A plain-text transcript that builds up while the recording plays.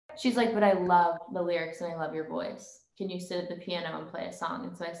she's like, but I love the lyrics and I love your voice. Can you sit at the piano and play a song?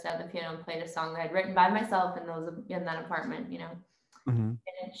 And so I sat at the piano and played a song that I'd written by myself and was in that apartment, you know. Mm-hmm.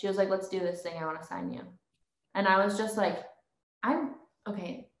 And she was like, let's do this thing. I want to sign you. And I was just like, I'm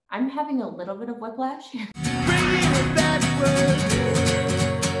having a little bit of whiplash here. I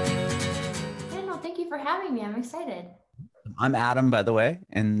don't know. Thank you for having me. I'm excited. I'm Adam, by the way,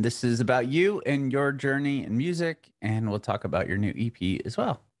 and this is about you and your journey in music, and we'll talk about your new EP as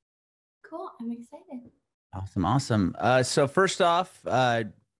well. Cool. I'm excited. Awesome. So first off,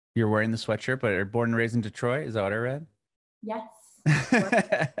 you're wearing the sweatshirt, but you're born and raised in Detroit. Is that what I read? Yes.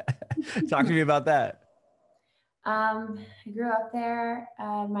 Talk to me about that. I grew up there.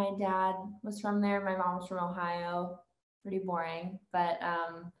 My dad was from there. My mom was from Ohio. Pretty boring, but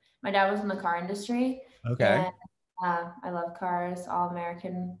my dad was in the car industry. Okay. And I love cars, all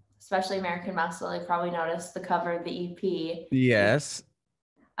American, especially American Muscle. You probably noticed the cover of the EP. Yes.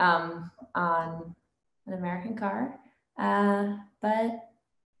 On an American car. But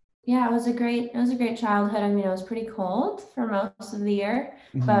yeah, it was a great childhood. I mean, it was pretty cold for most of the year,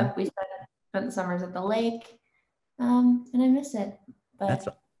 but we spent the summers at the lake. And I miss it. But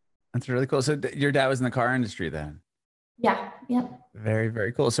that's really cool. So your dad was in the car industry then? Yeah. Yep. Very,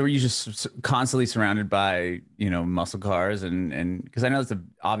 very cool. So were you just constantly surrounded by, muscle cars and because I know it's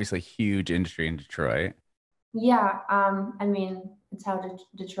obviously a huge industry in Detroit. Yeah. I mean, it's how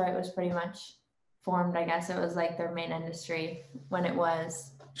Detroit was pretty much formed. I guess it was like their main industry when it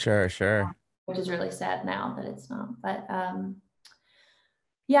was. Sure. Which is really sad now that it's not. But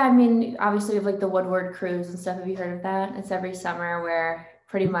yeah, I mean, obviously we have like the Woodward cruise and stuff. Have you heard of that? It's every summer where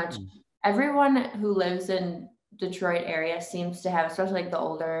pretty much everyone who lives in Detroit area seems to have, especially like the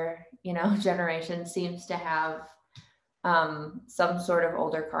older, generation, seems to have some sort of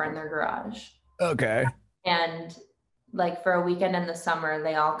older car in their garage. Okay. And like for a weekend in the summer,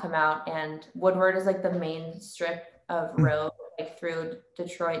 they all come out, and Woodward is like the main strip of road like through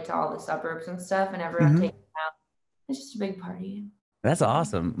Detroit to all the suburbs and stuff, and everyone takes it out. It's just a big party. That's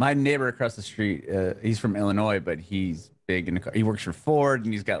awesome. My neighbor across the street, he's from Illinois, but he's big in the car. He works for Ford,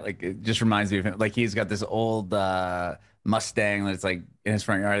 and he's got it just reminds me of him. Like he's got this old Mustang that's like in his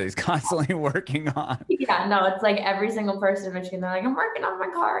front yard that he's constantly working on. Yeah, no, it's like every single person in Michigan, they're like, I'm working on my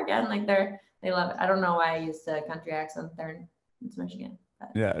car again. Like they love it. I don't know why I used a country accent there. It's Michigan. But.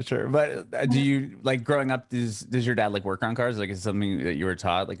 Yeah, sure. But do you like growing up? Does your dad like work on cars? Like, is it something that you were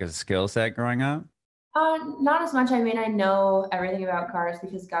taught, like a skill set growing up? Not as much. I mean, I know everything about cars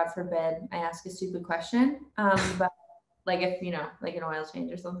because God forbid I ask a stupid question. But like if, like an oil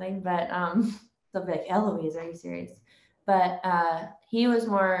change or something, but they'll be like, Eloise, are you serious? But he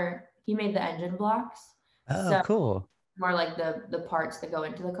made the engine blocks. Oh, so cool. More like the parts that go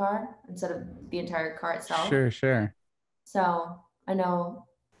into the car instead of the entire car itself. Sure. So I know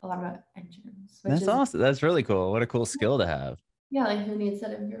a lot about engines. That's awesome. That's really cool. What a cool skill to have. Yeah, like who needs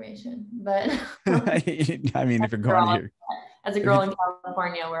that information? But I mean, if you're going here as a girl in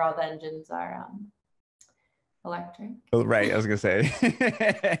California, where all the engines are electric. Oh, right. I was gonna say,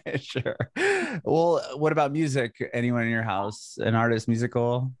 sure. Well, what about music? Anyone in your house an artist,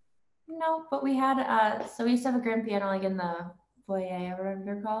 musical? No, but we had so we used to have a grand piano like in the foyer, or whatever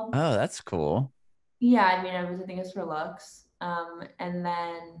they're called. Oh, that's cool. Yeah, I mean, I think it's for looks. And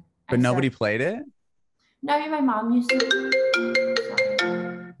then. But nobody played it? No, I mean, my mom used to.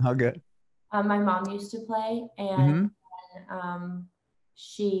 How good? My mom used to play, and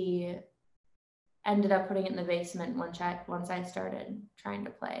she ended up putting it in the basement once I started trying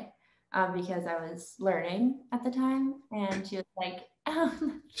to play, because I was learning at the time, and she was like,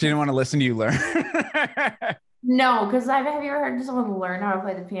 she didn't want to listen to you learn. No, because have you ever heard someone learn how to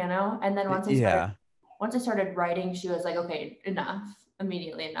play the piano, and then once I started writing, she was like, okay, enough,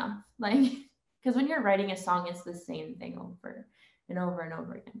 immediately enough, like. Because when you're writing a song, it's the same thing over and over and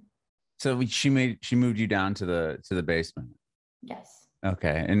over again. So she moved you down to the basement. Yes.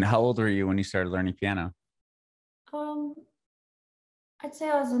 Okay. And how old were you when you started learning piano? I'd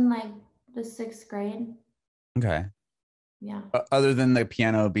say I was in like the 6th grade. Okay. Yeah. Other than the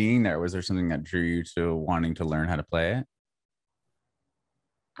piano being there, was there something that drew you to wanting to learn how to play it?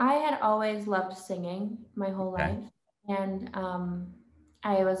 I had always loved singing my whole life, and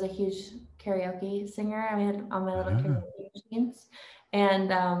I was a huge karaoke singer. I had on my little karaoke machines, and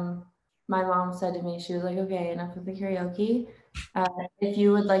my mom said to me, she was like, okay, enough of the karaoke. If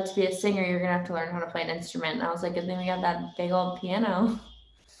you would like to be a singer, you're gonna have to learn how to play an instrument. And I was like, good thing we got that big old piano.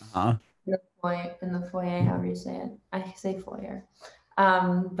 In the foyer, however you say it. I say foyer.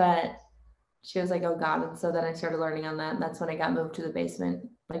 But she was like, oh God. And so then I started learning on that, and that's when I got moved to the basement,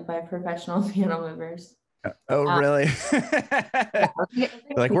 like by professional piano movers. Oh, Um, really? yeah, it was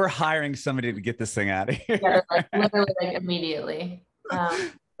Like, like, we're hiring somebody to get this thing out of yeah, here. like literally like immediately.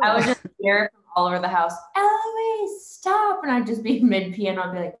 I would just hear from all over the house, Eloise, stop. And I'd just be mid piano.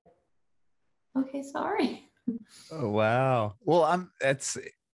 I'd be like, okay, sorry. Oh, wow. Well, that's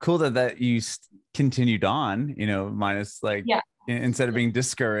cool that you continued on, minus like Yeah. instead of being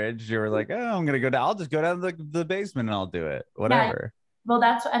discouraged, you were like, oh, I'm gonna go down. I'll just go down to the basement and I'll do it. Yeah. Whatever. Well,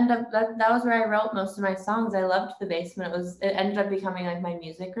 that's what ended up, that was where I wrote most of my songs. I loved the basement. It ended up becoming like my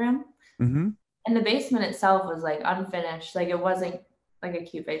music room. Mm-hmm. And the basement itself was like unfinished. Like it wasn't like a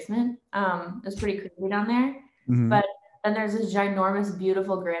cute basement. It was pretty creepy down there. Mm-hmm. But then there's this ginormous,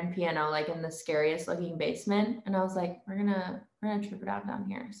 beautiful grand piano, like in the scariest looking basement. And I was like, we're gonna trip it out down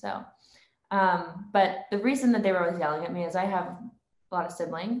here. So but the reason that they were always yelling at me is I have a lot of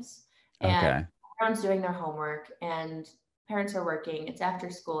siblings and Okay. everyone's doing their homework and parents are working. It's after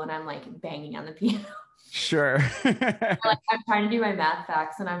school and I'm like banging on the piano. Sure. Like, I'm trying to do my math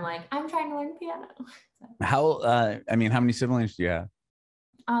facts and I'm like, I'm trying to learn piano. I mean, how many siblings do you have?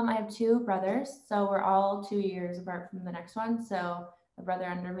 I have two brothers, so we're all 2 years apart from the next one. So a brother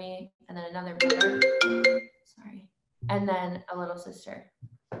under me, and then another brother. Sorry, and then a little sister.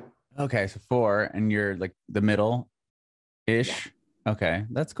 Okay, so four, and you're like the middle Yeah. ish. Okay,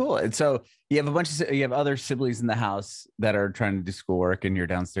 that's cool. And so you have other siblings in the house that are trying to do schoolwork, and you're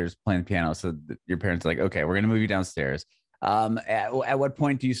downstairs playing the piano. So your parents are like, okay, we're gonna move you downstairs. At what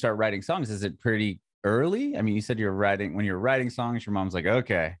point do you start writing songs? Is it pretty early? I mean, you said when you're writing songs, your mom's like,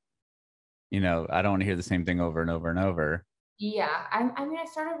 okay, I don't want to hear the same thing over and over and over. Yeah, I mean, I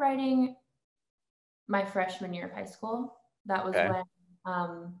started writing my freshman year of high school. That was Okay. when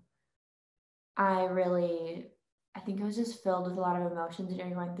um, I really, I think I was just filled with a lot of emotions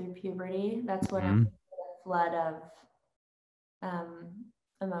during going through puberty. That's when I was Mhm. in a flood of um,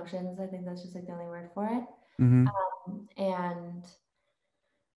 emotions. I think that's just like the only word for it. Mhm. And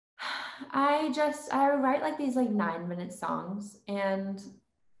I would write like these like 9-minute songs, and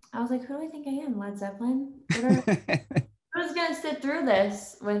I was like, who do I think I am, Led Zeppelin? Who's gonna sit through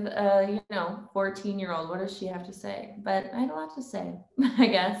this with a 14-year-old? What does she have to say? But I had a lot to say, I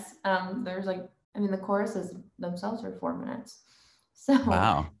guess. There's like, I mean, the choruses themselves are 4 minutes, so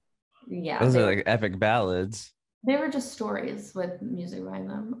Wow. yeah, Those they are were like epic ballads. they were just stories with music behind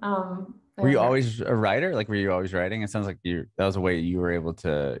them. They Were were you never, always a writer? Like, were you always writing? It sounds like that was a way you were able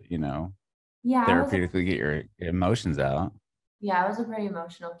to, yeah, therapeutically get your emotions out. yeah, I was a pretty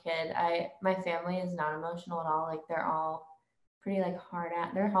emotional kid. My family is not emotional at all. Like they're all pretty like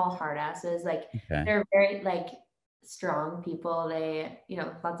they're all hard asses. Like Okay. they're very like strong people. They,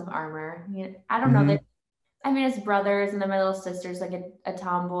 lots of armor. I don't know Mm-hmm. that. I mean, it's brothers, and then my little sister's like a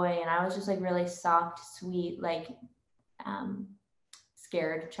tomboy, and I was just like really soft, sweet, like um,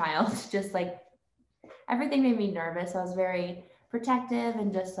 scared child. Just like everything made me nervous. I was very protective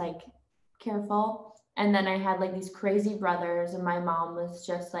and just like careful. And then I had like these crazy brothers, and my mom was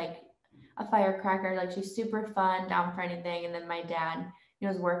just like a firecracker. Like she's super fun, down for anything. And then my dad,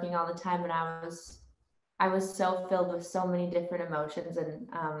 was working all the time, and I was so filled with so many different emotions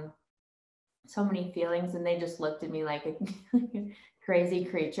and so many feelings, and they just looked at me like a crazy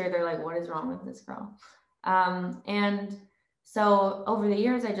creature. They're like, "What is wrong with this girl?" And so over the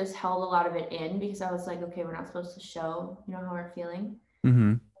years, I just held a lot of it in because I was like, "Okay, we're not supposed to show, how we're feeling."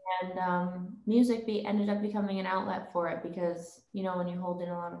 Mm-hmm. And music ended up becoming an outlet for it because when you hold in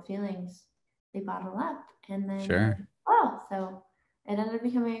a lot of feelings, they bottle up, and then you're Sure. like, "Oh," so it ended up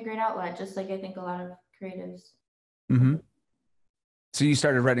becoming a great outlet, just like I think a lot of creatives. Mm-hmm. So you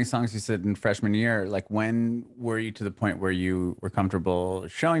started writing songs, you said in freshman year. Like, when were you to the point where you were comfortable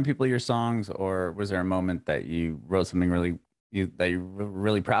showing people your songs, or was there a moment that you wrote something that you were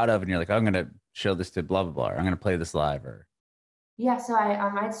really proud of, and you're like, "Oh, I'm gonna show this to blah blah blah, or I'm gonna play this live," or Yeah, so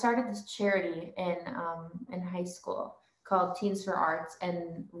I'd started this charity in high school called Teens for Arts,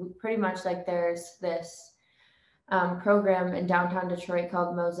 and pretty much like there's this program in downtown Detroit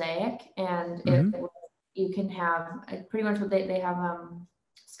called Mosaic, and mm-hmm. you can have pretty much what they have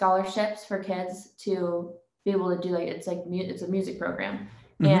scholarships for kids to be able to do, like it's a music program,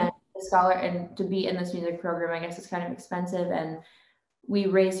 Mm-hmm. and the scholar and to be in this music program, I guess it's kind of expensive, and we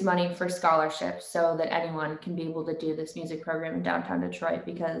raised money for scholarships so that anyone can be able to do this music program in downtown Detroit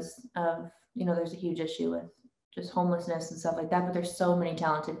because of, there's a huge issue with just homelessness and stuff like that. But there's so many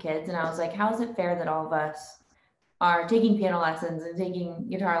talented kids. And I was like, how is it fair that all of us are taking piano lessons and taking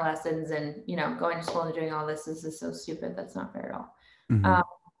guitar lessons and, going to school and doing all this? This is so stupid. That's not fair at all. Mm-hmm. Um,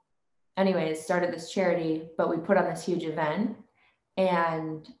 Anyways, started this charity, but we put on this huge event,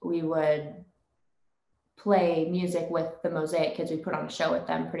 and we would play music with the Mosaic kids. We put on a show with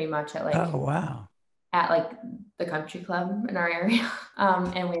them pretty much at like Oh, wow. at like the country club in our area.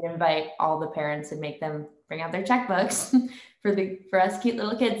 And we'd invite all the parents and make them bring out their checkbooks for us cute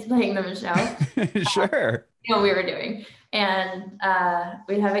little kids playing them a show. Sure. You know what we were doing. And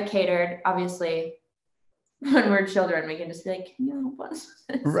we'd have it catered. Obviously, when we're children, we can just be like, can you help us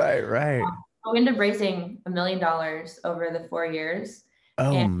with this? Right. We ended up raising $1 million over the 4 years.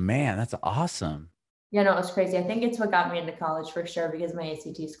 Oh And man, that's awesome. yeah, no, it was crazy. I think it's what got me into college for sure, because my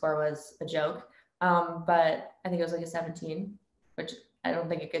ACT score was a joke. But I think it was like a 17, which I don't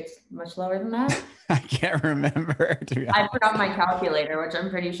think it gets much lower than that. I can't remember, to be I honest. put on my calculator, which I'm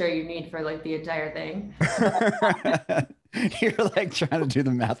pretty sure you need for like the entire thing. You're like trying to do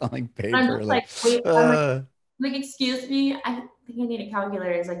the math on like I'm paper. just Like, like, wait, I'm like, excuse me, I think I need a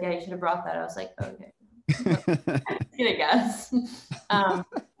calculator. He's like, yeah, you should have brought that. I was like, okay. I'm gonna guess.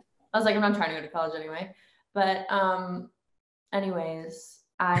 I was like, I'm not trying to go to college anyway. But anyways,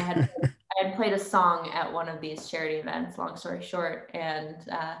 I had played a song at one of these charity events, long story short, and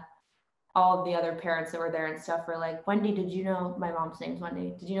all of the other parents that were there and stuff were like, Wendy, did you know, my mom's name's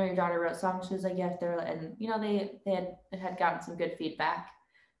Wendy, did you know your daughter wrote songs? She was like, yes. They're, and you know, they had gotten some good feedback.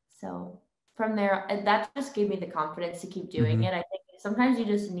 So from there, that just gave me the confidence to keep doing it. I think sometimes you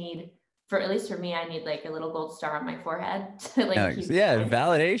just need, for at least for me, I need like a little gold star on my forehead to like keep yeah, going.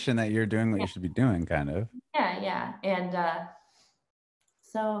 validation that you're doing what you should be doing, kind of. Yeah. And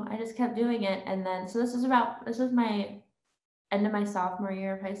so I just kept doing it. And then, so this was my end of my sophomore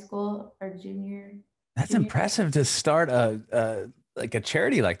year of high school, or junior. That's impressive to start like a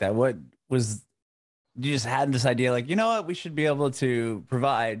charity like that. What was, you just had this idea like, you know what, we should be able to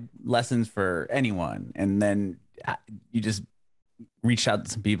provide lessons for anyone, and then you just reached out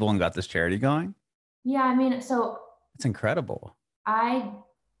to some people and got this charity going? Yeah, I mean, so it's incredible. I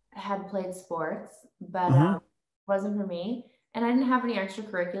had played sports, but wasn't for me. And I didn't have any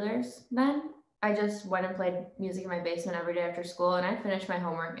extracurriculars then. I just went and played music in my basement every day after school, and I finished my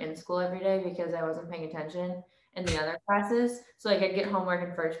homework in school every day because I wasn't paying attention in the other classes. So like I'd get homework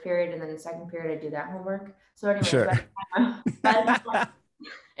in first period, and then in second period I'd do that homework. So anyways, Sure.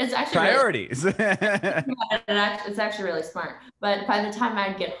 It's actually priorities. It's actually really smart. But by the time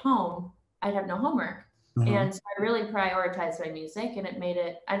I'd get home, I'd have no homework. And so I really prioritized my music, and it made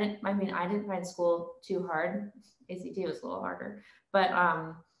it, I didn't find school too hard. ACT was a little harder, but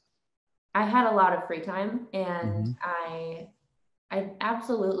I had a lot of free time, and I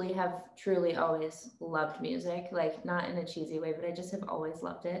absolutely have truly always loved music, like not in a cheesy way, but I just have always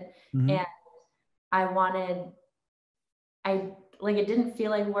loved it. And I like, it didn't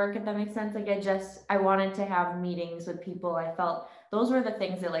feel like work, if that makes sense. Like I wanted to have meetings with people. I felt those were the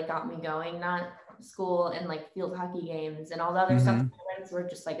things that like got me going, not school and like field hockey games and all the other stuff my friends were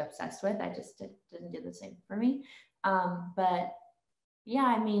just like obsessed with. I just didn't do the same for me. But yeah,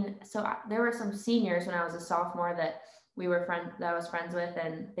 I mean, so there were some seniors when I was a sophomore that I was friends with,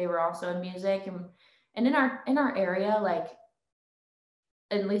 and they were also in music, and in our area, like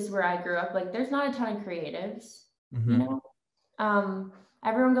at least where I grew up, like there's not a ton of creatives, you know.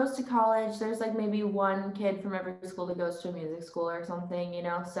 Everyone goes to college. There's like maybe one kid from every school that goes to a music school or something, you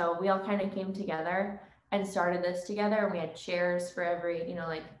know. So we all kind of came together and started this together, and we had chairs for every, you know,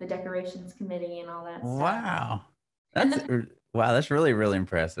 like the decorations committee and all that stuff. Wow, that's really, really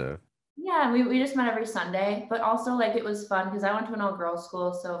impressive. Yeah, we just met every Sunday, but also like it was fun because I went to an all-girls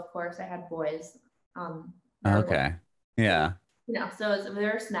school, so of course I had boys. Okay. Yeah. You know, so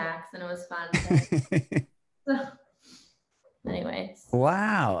there were snacks, and it was fun. So, anyways.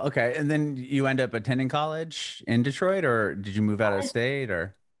 Wow. Okay. And then you end up attending college in Detroit, or did you move out of state,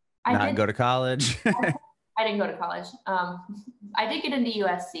 or not go to college? I didn't go to college. I did get into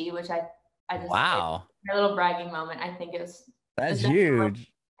USC, which I just, wow, my little bragging moment. I think that's huge.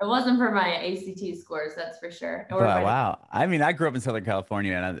 It wasn't for my ACT scores, that's for sure. Wow. I mean, I grew up in Southern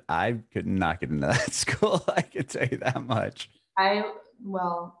California, and I could not get into that school. I could tell you that much. I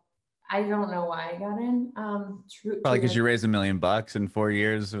don't know why I got in. Probably because you raised $1 million in 4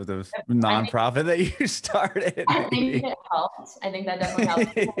 years with a nonprofit that you started. I think it helped. I think that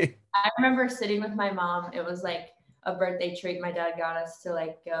definitely helped. I remember sitting with my mom. It was like a birthday treat. My dad got us to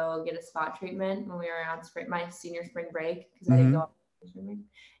like go get a spot treatment when we were on my senior spring break, because I didn't go on spring break.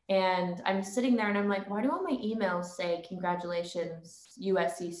 And I'm sitting there and I'm like, why do all my emails say congratulations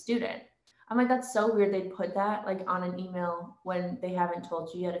USC student? I'm like, that's so weird. They put that like on an email when they haven't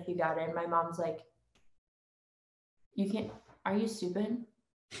told you yet if you got in. My mom's like, are you stupid?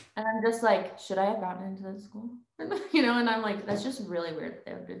 And I'm just like, should I have gotten into this school? You know, and I'm like, that's just really weird that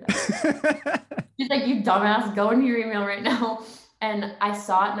they would do that. She's like, you dumbass, go into your email right now. And I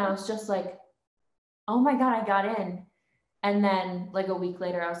saw it and I was just like, oh my God, I got in. And then like a week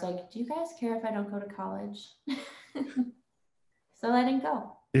later, I was like, do you guys care if I don't go to college? So I didn't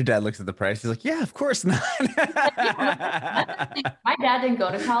go. Your dad looks at the price. He's like, yeah, of course not. Like, yeah, that's the thing. My dad didn't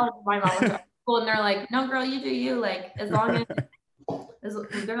go to college. My mom went to school, and they're like, no, girl, you do you. Like, as long as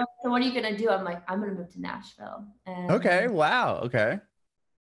they're like, so what are you gonna do? I'm like, I'm gonna move to Nashville. Okay. And Wow. Okay.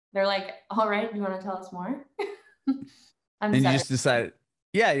 they're like, all right, do you want to tell us more? I'm And you seven. just decided,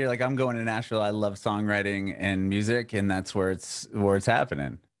 yeah, you're like, I'm going to Nashville. I love songwriting and music, and that's where it's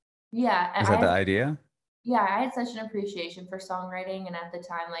happening. Yeah, Is that the idea? yeah, I had such an appreciation for songwriting, and at the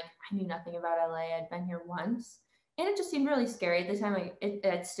time, like I knew nothing about LA. I'd been here once, and it just seemed really scary at the time. Like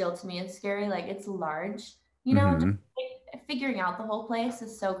it still to me is scary. Like it's large, you know. Just Mm-hmm. like, figuring out the whole place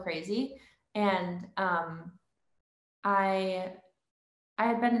is so crazy, and I I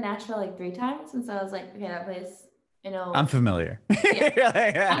had been to Nashville like 3 times, and so I was like, okay, that place, you I'm know, familiar.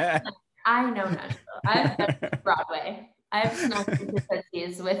 yeah, I know Nashville. I've been to Broadway. I've snuck into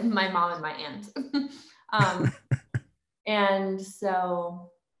Tootsie's with my mom and my aunt. um, and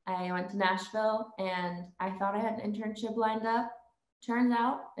so I went to Nashville and I thought I had an internship lined up. Turns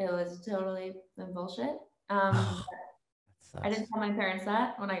out it was totally bullshit. Oh, that I didn't sucks. tell my parents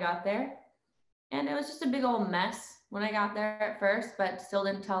that when I got there. And it was just a big old mess when I got there at first, but still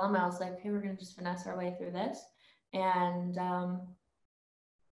didn't tell them. I was like, hey, we're going to just finesse our way through this. And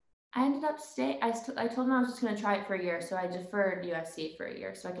I ended up staying. I told them I was just going to try it for a year. So I deferred USC for a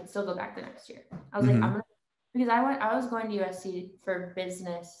year so I could still go back the next year. I was like, Mm-hmm. I'm going to, because I was going to USC for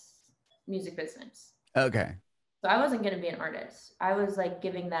business, music business. Okay. So I wasn't going to be an artist. I was like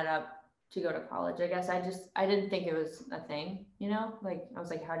giving that up to go to college. I guess I didn't think it was a thing, you know? Like I was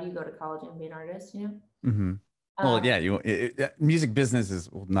like, how do you go to college and be an artist, you know? Mm-hmm. Well, yeah, music business is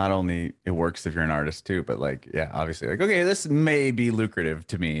not only it works if you're an artist too, but like, yeah, obviously, like, okay, this may be lucrative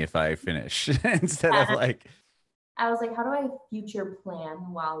to me if I finish instead of And like, I was like, how do I future plan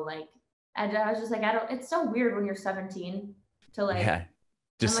while like, and I was just like, I don't, it's so weird when you're 17 to like, yeah, I'm like,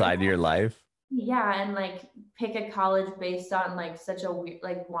 decide your life. yeah, and like pick a college based on like such a weird,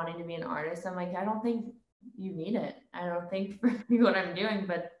 like wanting to be an artist. I'm like, I don't think you need it. I don't think for what I'm doing,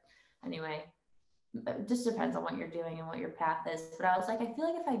 but anyway, it just depends on what you're doing and what your path is. But I was like, I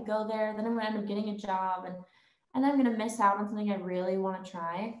feel like if I go there, then I'm gonna end up getting a job and I'm gonna miss out on something I really want to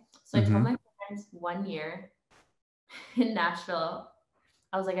try. So I told Mm-hmm. my parents 1 year in Nashville.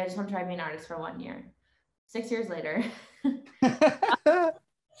 I was like, I just want to try being an artist for 1 year. 6 years later,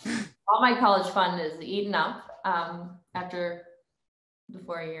 all my college fund is eaten up after the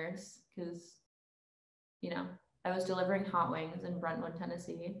 4 years because, you know, I was delivering hot wings in Brentwood,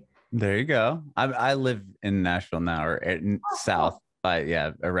 Tennessee. There you go. I live in Nashville now, or in Oh, South, cool. but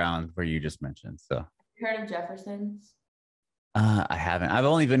yeah, around where you just mentioned. So You heard of Jefferson's? I haven't. I've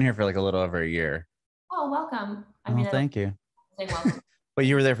only been here for like a little over a year. Oh, welcome. I Oh, mean, I don't thank you. say welcome. But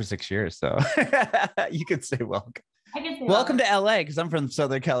you were there for 6 years, so you could say welcome. I can say Welcome welcome. to LA because I'm from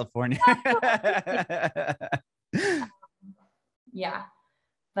Southern California. Yeah,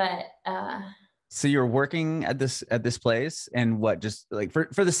 but So you're working at this place, and what, just like for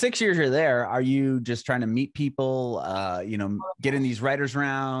the 6 years you're there, are you just trying to meet people, get in these writers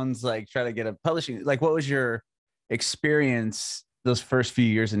rounds, like try to get a publishing, like what was your experience those first few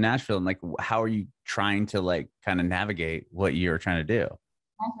years in Nashville, and like how are you trying to like kind of navigate what you're trying to do?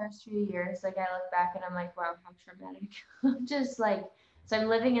 my first few years, like I look back and I'm like, wow, how traumatic. Just like, so I'm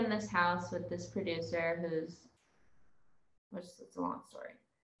living in this house with this producer which it's a long story.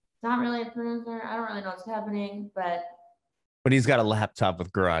 It's not really a producer. I don't really know what's happening, but But he's got a laptop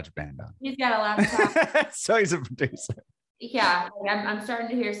with GarageBand on. he's got a laptop. So he's a producer. Yeah, like I'm starting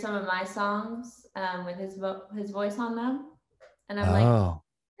to hear some of my songs with his voice on them, and I'm like, Oh.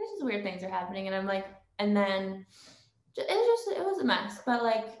 there's just weird things are happening, and I'm like, and then it was a mess, but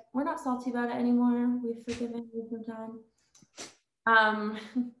like we're not salty about it anymore. We've forgiven you from time.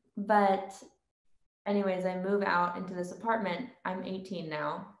 But anyways, I move out into this apartment. I'm 18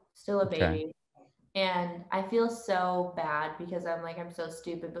 now, still a Okay. baby. And I feel so bad because I'm like, I'm so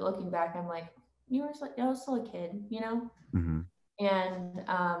stupid. But looking back, I'm like, I was still a kid, you know? Mm-hmm.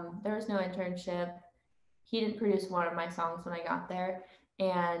 And there was no internship. He didn't produce one of my songs when I got there.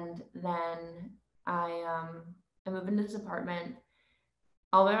 And then I moved into this apartment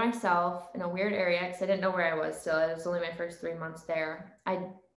all by myself in a weird area because I didn't know where I was still. It was only my first 3 months there.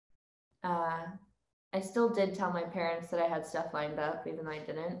 Uh, I still did tell my parents that I had stuff lined up, even though I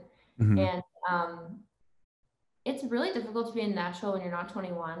didn't. Mm-hmm. And it's really difficult to be in Nashville when you're not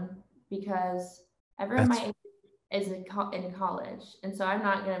 21 because everyone That's my age is in college. And so I'm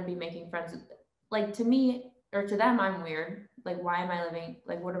not going to be making friends. Like to me or to them, I'm weird. Like, why am I living?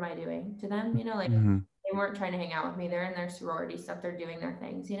 Like, what am I doing to them? You know, like mm-hmm. They weren't trying to hang out with me. They're in their sorority stuff. They're doing their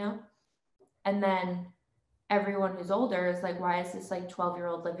things, you know? And then everyone who's older is like, why is this like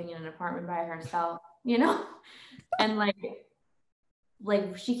 12-year-old living in an apartment by herself, you know? And like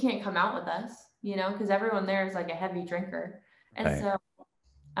she can't come out with us, you know, because everyone there is like a heavy drinker. And Right. so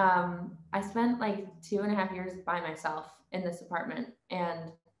I spent like 2.5 years by myself in this apartment.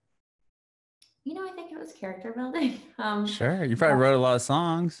 And, you know, I think it was character building. Sure. You probably wrote a lot of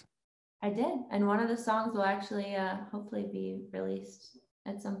songs. I did. And one of the songs will actually hopefully be released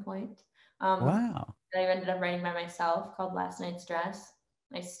at some point. Wow. That I ended up writing by myself, called Last Night's Dress.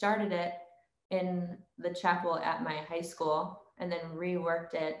 I started it in the chapel at my high school and then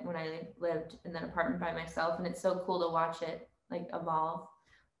reworked it when I lived in that apartment by myself. And it's so cool to watch it like evolve.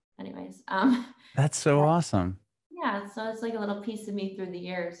 Anyways, That's so awesome. yeah, so it's like a little piece of me through the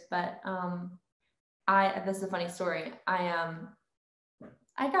years. But this is a funny story.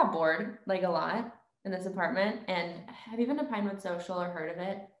 I got bored like a lot in this apartment. And have you been to Pinewood Social or heard of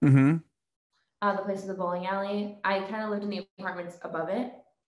it? Mm-hmm. The place is the bowling alley. I kind of lived in the apartments above it.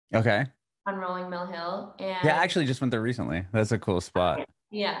 Okay. On Rolling Mill Hill. And yeah, I actually just went there recently. That's a cool spot.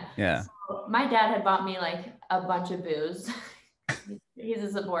 Yeah. Yeah. So my dad had bought me like a bunch of booze. He's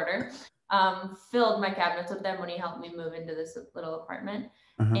a supporter. Filled my cabinets with them when he helped me move into this little apartment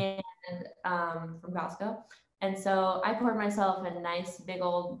and from Costco. And so I poured myself a nice big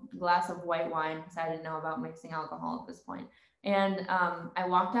old glass of white wine because I didn't know about mixing alcohol at this point. And I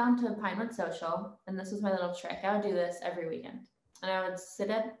walked down to Pinewood Social, and this was my little trick. I would do this every weekend. And I would sit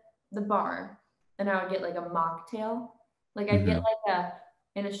at the bar and I would get like a mocktail. Like I'd get like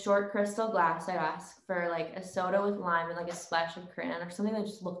in a short crystal glass, I'd ask for like a soda with lime and like a splash of cran or something that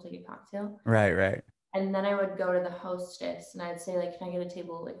just looked like a cocktail. Right, right. And then I would go to the hostess and I'd say like, can I get a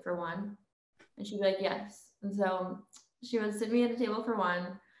table like for one? And she'd be like, yes. And so she would sit me at a table for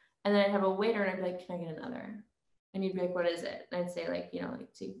one, and then I'd have a waiter and I'd be like, can I get another? And you'd be like, what is it? And I'd say like, you know,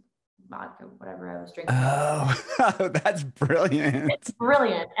 like tea, vodka, whatever I was drinking. Oh, that's brilliant. It's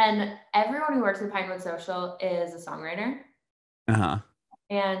brilliant. And everyone who works at Pinewood Social is a songwriter. Uh-huh.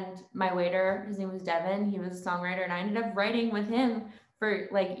 And my waiter, his name was Devin, he was a songwriter, and I ended up writing with him for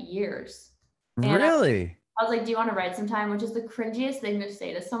like years. And really? I was like, do you want to write sometime? Which is the cringiest thing to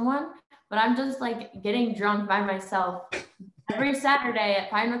say to someone. But I'm just like getting drunk by myself every Saturday at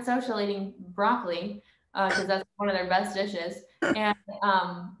Pinewood Social eating broccoli, because that's one of their best dishes. And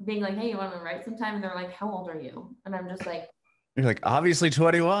being like, hey, you want to write sometime? And they're like, how old are you? And I'm just like, you're like, obviously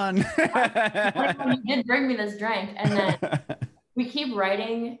 21. You did bring me this drink. And then we keep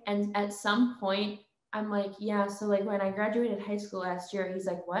writing. And at some point, I'm like, yeah, so like when I graduated high school last year, he's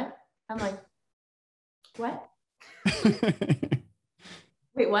like, what? I'm like, what?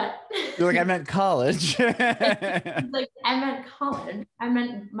 Wait, what? You're like, I meant college. Like, I meant college. I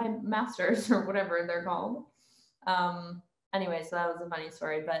meant my master's or whatever they're called. Anyway, so that was a funny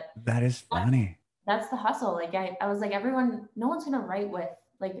story, but that is funny. That's the hustle. Like I was like, everyone, no one's gonna write with,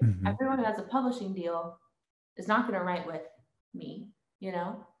 like everyone who has a publishing deal is not gonna write with me, you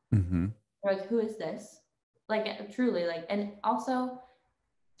know? They're like, who is this? Like truly, like, and also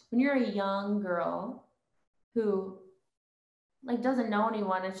when you're a young girl who like doesn't know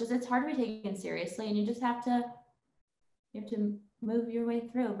anyone, it's hard to be taken seriously, and you have to move your way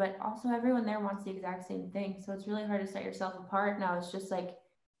through. But also everyone there wants the exact same thing, so it's really hard to set yourself apart. Now it's just like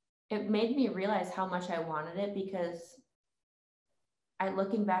it made me realize how much I wanted it, because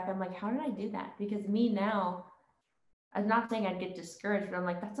looking back, I'm like, how did I do that? Because me now, I'm not saying I'd get discouraged, but I'm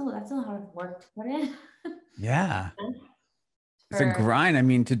like, that's a lot of work to put in. Yeah. It's a grind. I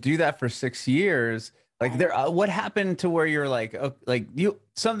mean, to do that for 6 years, like what happened to where you're like, oh, like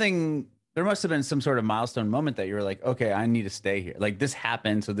there must have been some sort of milestone moment that you were like, okay, I need to stay here. Like this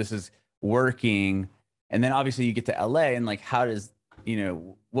happened. So this is working. And then obviously you get to LA, and like, how does,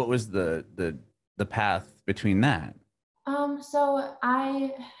 what was the path between that? So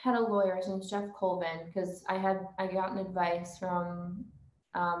I had a lawyer, his name's Jeff Colvin, because I gotten advice from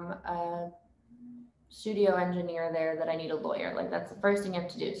a studio engineer there that I need a lawyer. Like that's the first thing you have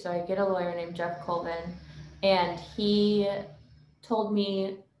to do. So I get a lawyer named Jeff Colvin, and he told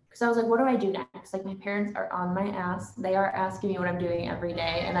me, because I was like, what do I do next? Like my parents are on my ass. They are asking me what I'm doing every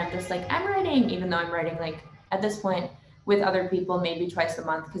day. And I'm just like, I'm writing, even though I'm writing like at this point with other people, maybe twice a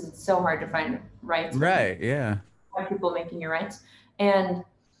month, because it's so hard to find rights. Right. Yeah. People making your rights. And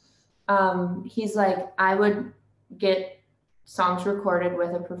he's like, I would get songs recorded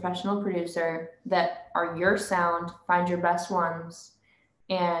with a professional producer that are your sound, find your best ones,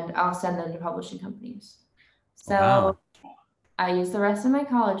 and I'll send them to publishing companies. So I used the rest of my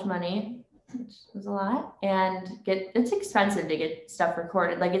college money which was a lot, and it's expensive to get stuff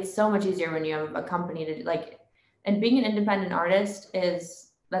recorded. Like it's so much easier when you have a company to like, and being an independent artist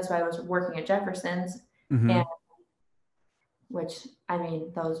that's why I was working at Jefferson's, and which I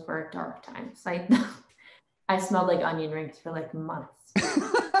mean, those were dark times. Like I smelled like onion rings for like months.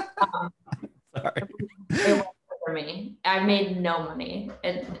 Sorry. It wasn't for me. I made no money.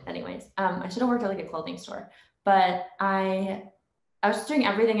 Anyways, I should have worked at like a clothing store, but I was just doing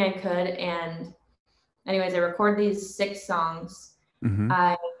everything I could. And anyways, I record these 6 songs.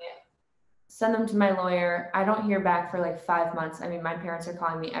 I send them to my lawyer. I don't hear back for like 5 months. I mean, my parents are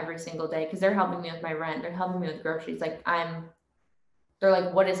calling me every single day because they're helping me with my rent. They're helping me with groceries. Like they're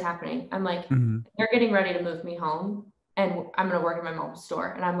like, what is happening? I'm like, they're getting ready to move me home and I'm going to work in my mom's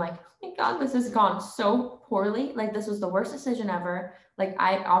store. And I'm like, oh my God, this has gone so poorly. Like this was the worst decision ever. Like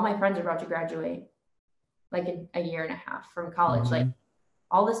all my friends are about to graduate like a year and a half from college. Like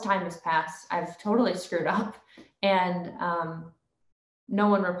all this time has passed. I've totally screwed up. And no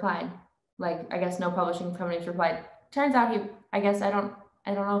one replied. Like, I guess no publishing companies replied. Turns out I don't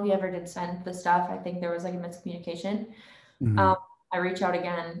know if he ever did send the stuff. I think there was like a miscommunication. I reach out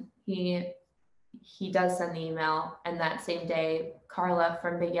again. He does send the email. And that same day, Carla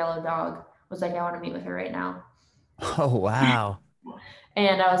from Big Yellow Dog was like, I want to meet with her right now. Oh, wow.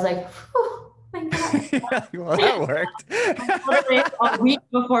 And I was like, oh my God. Well, that worked. Literally a week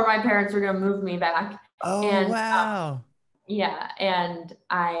before my parents were going to move me back. Oh, and, wow. Yeah. And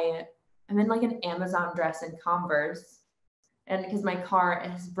I'm in like an Amazon dress and Converse. And because my car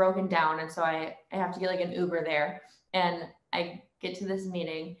is broken down. And so I have to get like an Uber there. And I get to this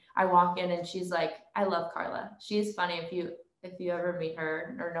meeting. I walk in and she's like, I love Carla. She's funny. If you ever meet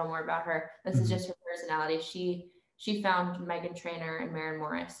her or know more about her, this is just her personality. She found Meghan Trainor and Maren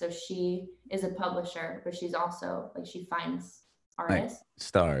Morris. So she is a publisher, but she's also like, she finds artists. Like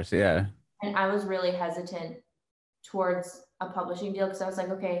stars. Yeah. And I was really hesitant towards a publishing deal because I was like,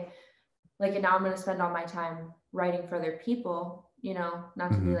 okay, like, and now I'm going to spend all my time writing for other people, you know,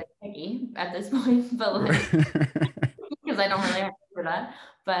 not to be like picky at this point, but like, because I don't really have for that.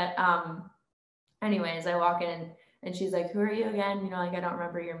 But anyways, I walk in and she's like, who are you again? You know, like, I don't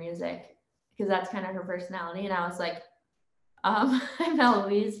remember your music, because that's kind of her personality. And I was like, I'm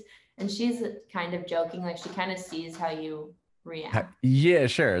Eloise. And she's kind of joking, like she kind of sees how you react. Yeah,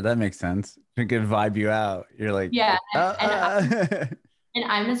 sure. That makes sense. She can vibe you out. You're like, yeah. And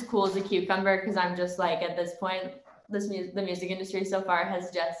I'm as cool as a cucumber because I'm just like, at this point, the music industry so far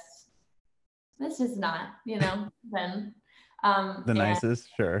has this is not, you know, then the nicest,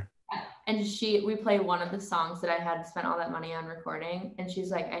 sure. And we play one of the songs that I had spent all that money on recording, and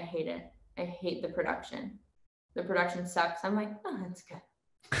she's like, I hate it. I hate the production. The production sucks. I'm like, oh, that's good.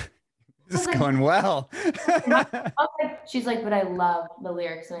 This is going well. She's like, but I love the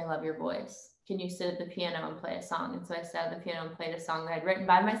lyrics and I love your voice. Can you sit at the piano and play a song? And so I sat at the piano and played a song that I'd written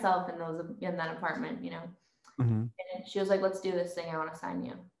by myself in that apartment, you know. And she was like, let's do this thing. I want to sign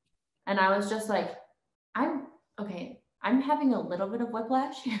you. And I was just like, I'm having a little bit of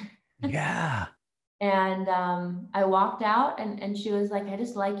whiplash here. Yeah. And I walked out and she was like, I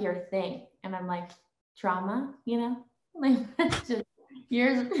just like your thing. And I'm like, trauma, you know, like just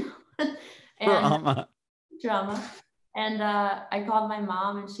years and drama. And I called my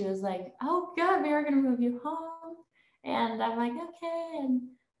mom and she was like, oh God, we were going to move you home. And I'm like, okay.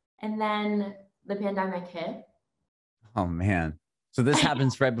 And then the pandemic hit. Oh man. So this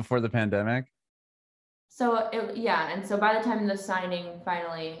happens right before the pandemic? So and so by the time the signing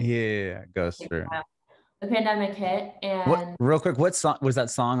finally goes through, the pandemic hit. And real quick, what song was that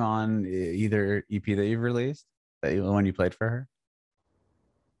song on either EP that you've released? The one you played for her?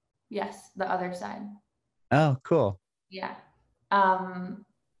 Yes, The Other Side. Oh, cool. Yeah.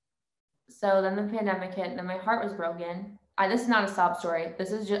 So then the pandemic hit and then my heart was broken. This is not a sob story.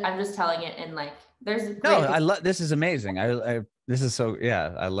 This is I'm just telling it in like, I love, this is amazing. This is so,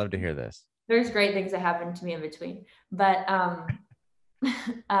 I love to hear this. There's great things that happen to me in between, but, and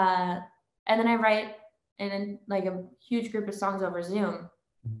then I write in like a huge group of songs over Zoom.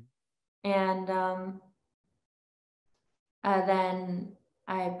 And, then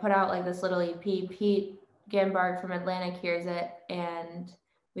I put out like this little EP. Pete Gambarg from Atlantic hears it, and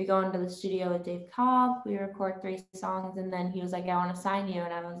we go into the studio with Dave Cobb. We record 3 songs, and then he was like, I want to sign you.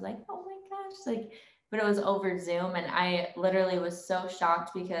 And I was like, oh my gosh, like, but it was over Zoom. And I literally was so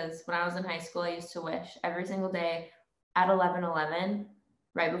shocked because when I was in high school, I used to wish every single day at 11:11,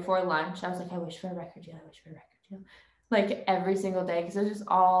 right before lunch, I was like, I wish for a record deal. I wish for a record deal. Like every single day. Cause it was just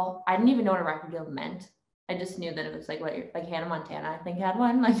I didn't even know what a record deal meant. I just knew that it was like Hannah Montana, I think, had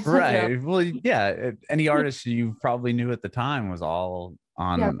one. Like, right. Well, yeah. Any artist you probably knew at the time was all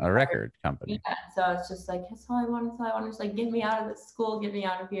on a record Yeah, company. so it's just like, that's all I want. That's all I want. Just like, get me out of this school, get me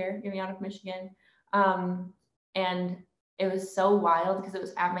out of here, get me out of Michigan. And it was so wild because it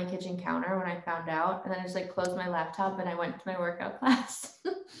was at my kitchen counter when I found out, and then I just like closed my laptop and I went to my workout class.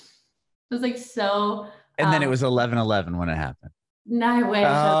 It was like so. And then it was 11/11 when it happened. No, I wish.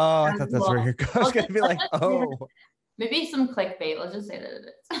 Oh, I thought that's where you're going. I was gonna be like, oh. Maybe some clickbait. Let's just say that it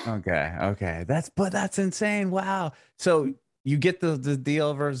is. Okay. That's insane. Wow. So you get the deal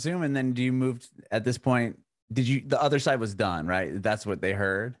over Zoom, and then do you move at this point? The other side was done, right? That's what they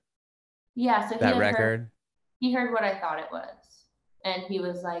heard. Yeah, so That record. He heard what I thought it was, and he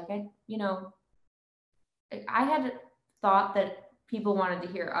was like, I had thought that people wanted to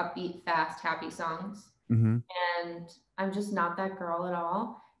hear upbeat, fast, happy songs, and I'm just not that girl at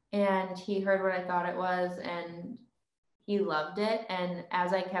all. And he heard what I thought it was, and he loved it. And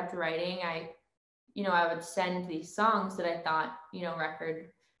as I kept writing, I would send these songs that I thought,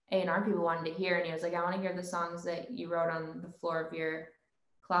 record A&R people wanted to hear. And he was like, I want to hear the songs that you wrote on the floor of your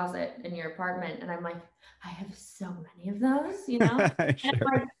closet in your apartment. And I'm like, I have so many of those,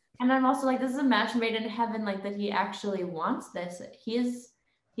 Sure. And I'm also like, this is a match made in heaven, like that he actually wants this. He is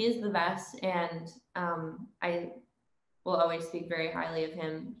the best. And I will always speak very highly of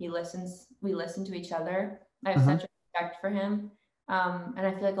him. We listen to each other. I have such respect for him. And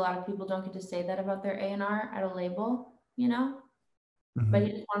I feel like a lot of people don't get to say that about their A&R at a label, but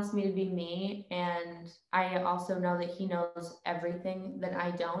he just wants me to be me. And I also know that he knows everything that I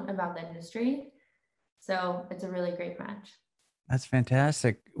don't about the industry. So it's a really great match. That's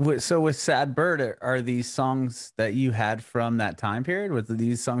fantastic. So with Sad Bird, are these songs that you had from that time period? With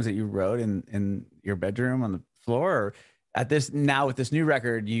these songs that you wrote in your bedroom on the floor, or at this now with this new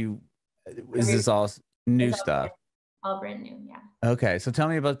record, is this all new stuff? All brand new, yeah. Okay, so tell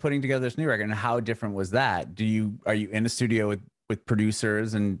me about putting together this new record and how different was that? Are you in a studio with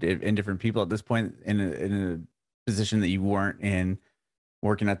producers and different people at this point in a position that you weren't in,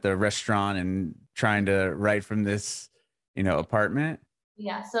 working at the restaurant and trying to write from this apartment?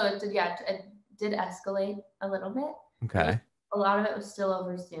 Yeah, so it did escalate a little bit. Okay. A lot of it was still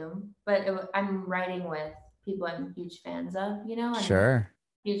over Zoom, but I'm writing with people I'm huge fans of, and Sure.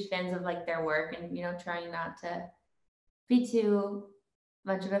 huge fans of like their work, and trying not to be too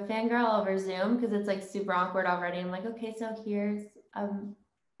much of a fangirl over Zoom because it's like super awkward already. I'm like, okay, so here's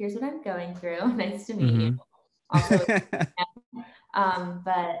what I'm going through. Nice to meet you. Also,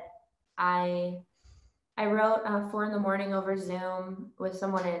 but I wrote 4 a.m. over Zoom with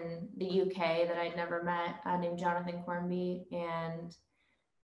someone in the UK that I'd never met, named Jonathan Cornby, and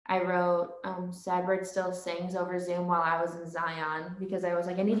I wrote Sad Bird Still Sings over Zoom while I was in Zion because I was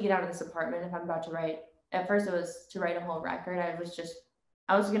like, I need to get out of this apartment if I'm about to write. At first it was to write a whole record. I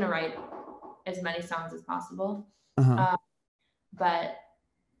was going to write as many songs as possible. But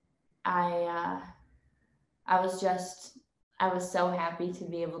I was so happy to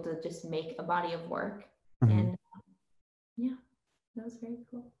be able to just make a body of work. And yeah, that was very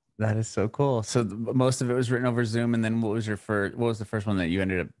cool. That is so cool. So most of it was written over Zoom, and then what was the first one that you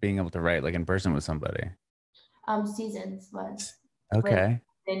ended up being able to write like in person with somebody? Seasons was okay.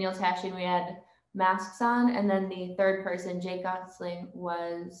 With Daniel Tashi, we had masks on, and then the third person, Jake Gosling,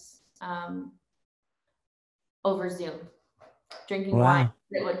 was over Zoom drinking wine.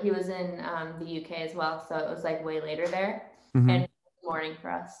 He was in the UK as well, so it was like way later there, and morning for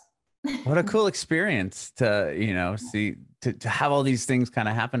us. What a cool experience to see to have all these things kind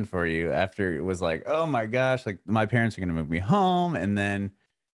of happen for you after it was like, oh my gosh, like my parents are gonna move me home, and then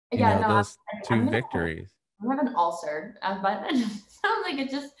those two victories. I have an ulcer, but it sounds like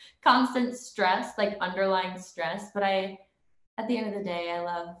it's just constant stress, like underlying stress. But at the end of the day, I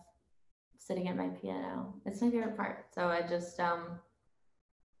love sitting at my piano. It's my favorite part. So I just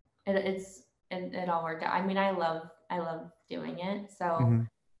it all worked out. I mean, I love doing it. So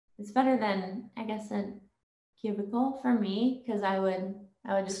it's better than, I guess, a cubicle for me, because I would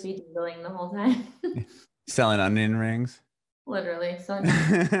just be doodling the whole time. Selling onion rings. Literally. So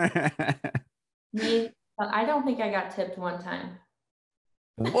me, I don't think I got tipped one time.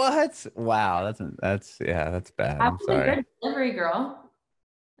 What? Wow, that's bad. I'm sorry. A good delivery girl.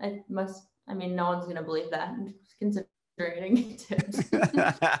 I mean, no one's gonna believe that, considering tips.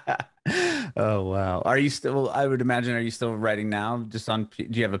 Oh wow. Are you still, I would imagine, are you still writing now? Do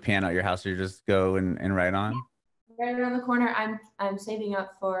you have a piano at your house or you just go and write on? Right around the corner. I'm saving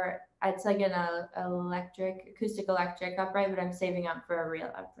up for, it's like an acoustic electric upright, but I'm saving up for a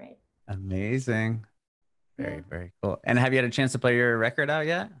real upright. Amazing. Very cool. And have you had a chance to play your record out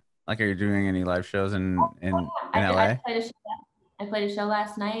yet? Like, are you doing any live shows in LA? I played a show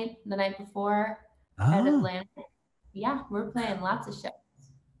last night, the night before at Atlanta. Yeah, we're playing lots of shows.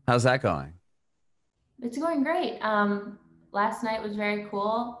 How's that going? It's going great. Last night was very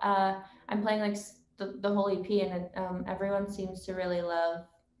cool. I'm playing like the whole EP, and everyone seems to really love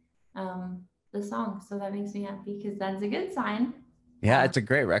the song. So that makes me happy because that's a good sign. Yeah, it's a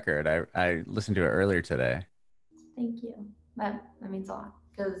great record. I listened to it earlier today. Thank you. That means a lot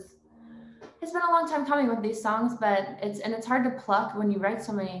because it's been a long time coming with these songs, but it's hard to pluck when you write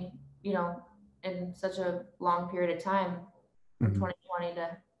so many, in such a long period of time from 2020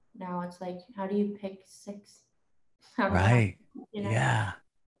 to now. It's like, how do you pick six out of nine? Right. Yeah.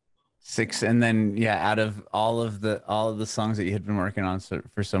 Six, and then yeah, out of all of the songs that you had been working on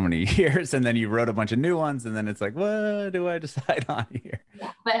for so many years, and then you wrote a bunch of new ones, and then it's like, what do I decide on here?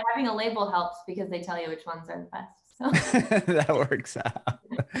 Yeah, but having a label helps because they tell you which ones are the best. So That works out.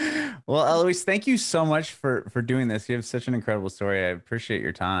 Well, Eloise, thank you so much for doing this. You have such an incredible story. I appreciate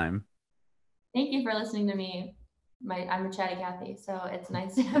your time. thank you for listening to me. I'm a chatty Cathy, so it's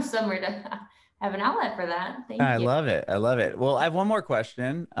nice to have somewhere to have an outlet for that. I Thank you. love it. I love it. Well, I have one more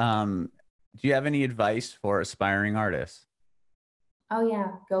question. Do you have any advice for aspiring artists? Oh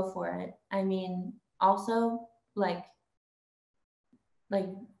yeah, go for it. I mean, also like like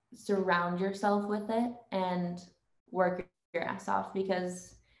surround yourself with it and work your ass off,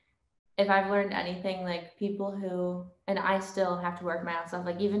 because if I've learned anything, like people who, and I still have to work my ass off,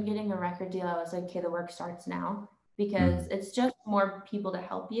 like even getting a record deal, I was like, okay, the work starts now, because Mm, it's just more people to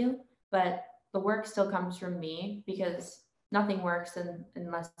help you, but the work still comes from me because nothing works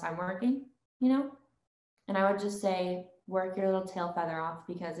unless I'm working, you know? And I would just say, work your little tail feather off,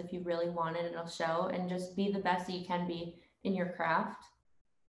 because if you really want it, it'll show, and just be the best that you can be in your craft,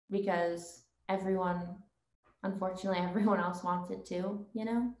 because unfortunately, everyone else wants it too,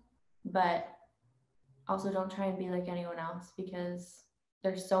 But also don't try and be like anyone else, because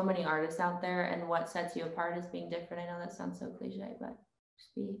there's so many artists out there, and what sets you apart is being different. I know that sounds so cliche, but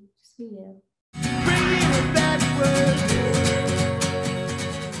just be you. Bring me back